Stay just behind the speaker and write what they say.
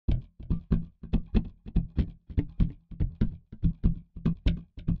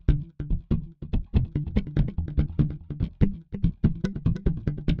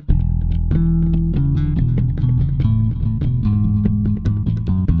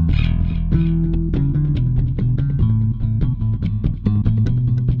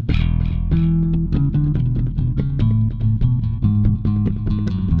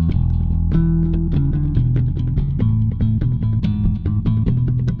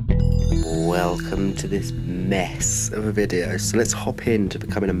welcome to this mess of a video. So let's hop into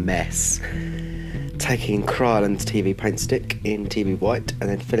becoming a mess. Taking Krylan's TV paint stick in TV white and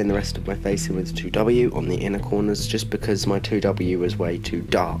then filling the rest of my face in with 2W on the inner corners just because my 2W was way too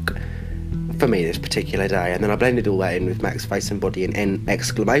dark for me this particular day. And then I blended all that in with Mac's face and body in N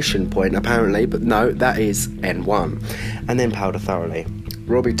exclamation point apparently, but no, that is N1. And then powder thoroughly.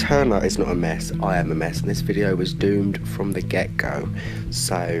 Robbie Turner is not a mess, I am a mess, and this video was doomed from the get-go.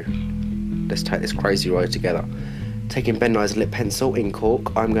 So let's take this crazy ride together. Taking Ben Nye's lip pencil in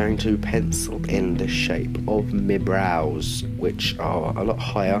cork, I'm going to pencil in the shape of my brows, which are a lot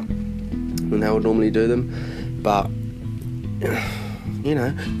higher than I would normally do them, but you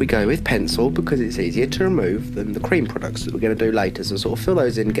know, we go with pencil because it's easier to remove than the cream products that we're going to do later. So sort of fill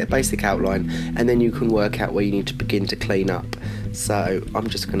those in, get a basic outline, and then you can work out where you need to begin to clean up. So I'm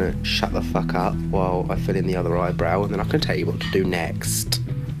just going to shut the fuck up while I fill in the other eyebrow, and then I can tell you what to do next.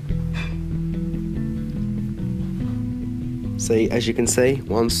 See, as you can see,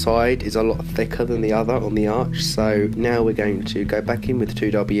 one side is a lot thicker than the other on the arch. So now we're going to go back in with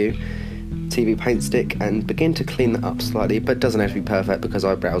 2W TV paint stick and begin to clean that up slightly, but it doesn't have to be perfect because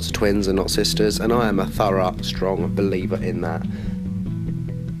eyebrows are twins and not sisters, and I am a thorough, strong believer in that.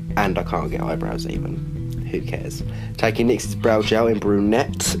 And I can't get eyebrows even. Who cares? Taking NYX's brow gel in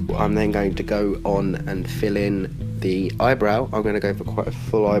brunette, I'm then going to go on and fill in the eyebrow. I'm going to go for quite a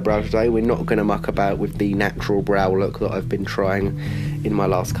full eyebrow today. We're not going to muck about with the natural brow look that I've been trying in my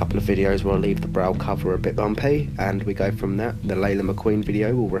last couple of videos where I leave the brow cover a bit bumpy, and we go from that. The Layla McQueen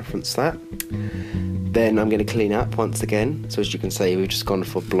video will reference that. Then I'm going to clean up once again. So as you can see, we've just gone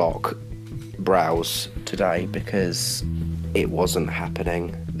for block brows today because it wasn't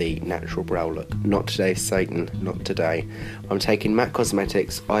happening, the natural brow look. Not today, Satan, not today. I'm taking MAC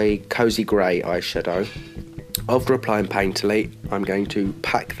Cosmetics Cozy Grey eyeshadow. After applying Painterly, I'm going to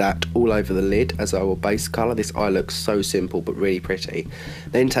pack that all over the lid as our base colour. This eye looks so simple but really pretty.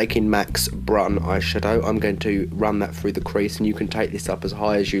 Then taking MAC's Brun eyeshadow, I'm going to run that through the crease, and you can take this up as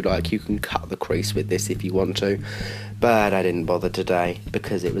high as you like. You can cut the crease with this if you want to, but I didn't bother today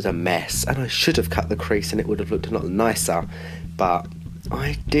because it was a mess, and I should have cut the crease and it would have looked a lot nicer, but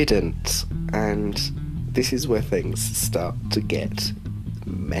I didn't, and this is where things start to get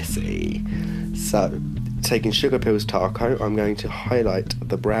messy. So taking Sugar Pills Taco, I'm going to highlight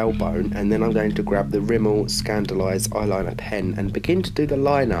the brow bone, and then I'm going to grab the Rimmel Scandalise eyeliner pen and begin to do the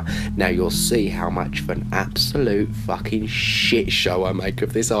liner. Now you'll see how much of an absolute fucking shit show I make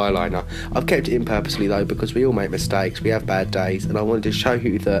of this eyeliner. I've kept it in purposely though because we all make mistakes, we have bad days, and I wanted to show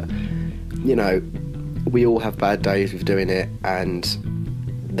you that, you know, we all have bad days with doing it, and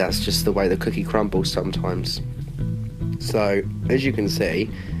that's just the way the cookie crumbles sometimes. So as you can see,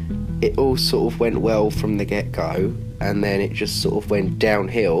 it all sort of went well from the get-go, and then it just sort of went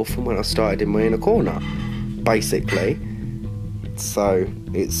downhill from when I started in my inner corner, basically. So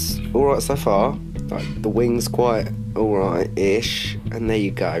it's alright so far, like the wing's quite alright-ish, and there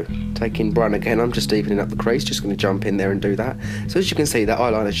you go. Taking Brun again, I'm just deepening up the crease, just going to jump in there and do that. So as you can see, that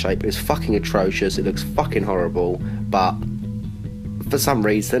eyeliner shape is fucking atrocious, it looks fucking horrible, but for some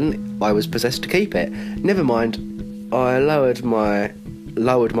reason, I was possessed to keep it. Never mind, I lowered my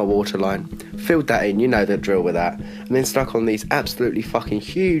waterline, filled that in, you know the drill with that, and then stuck on these absolutely fucking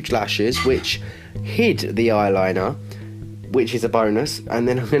huge lashes which hid the eyeliner, which is a bonus. And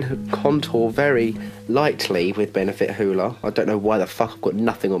then I'm going to contour very lightly with Benefit Hoola. I don't know why the fuck I've got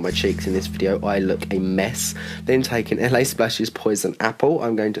nothing on my cheeks in this video, I look a mess. Then taking LA Splash's Poison Apple,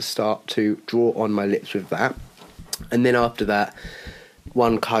 I'm going to start to draw on my lips with that, and then after that,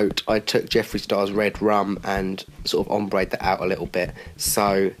 one coat, I took Jeffree Star's Red Rum and sort of ombre'd that out a little bit.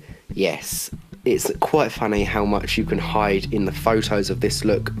 So yes, it's quite funny how much you can hide in the photos of this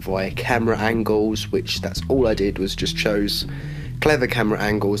look via camera angles, which that's all I did, was just chose clever camera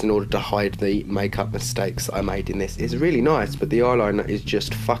angles in order to hide the makeup mistakes that I made in this. It's really nice, but the eyeliner is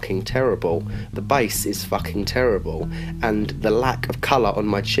just fucking terrible. The base is fucking terrible, and the lack of colour on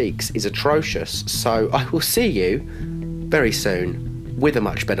my cheeks is atrocious. So I will see you very soon with a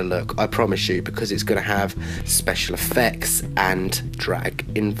much better look, I promise you, because it's going to have special effects and drag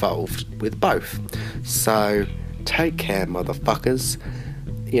involved with both. So take care, motherfuckers.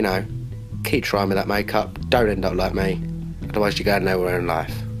 You know, keep trying with that makeup, don't end up like me, otherwise you're going nowhere in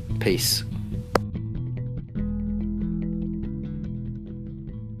life. Peace.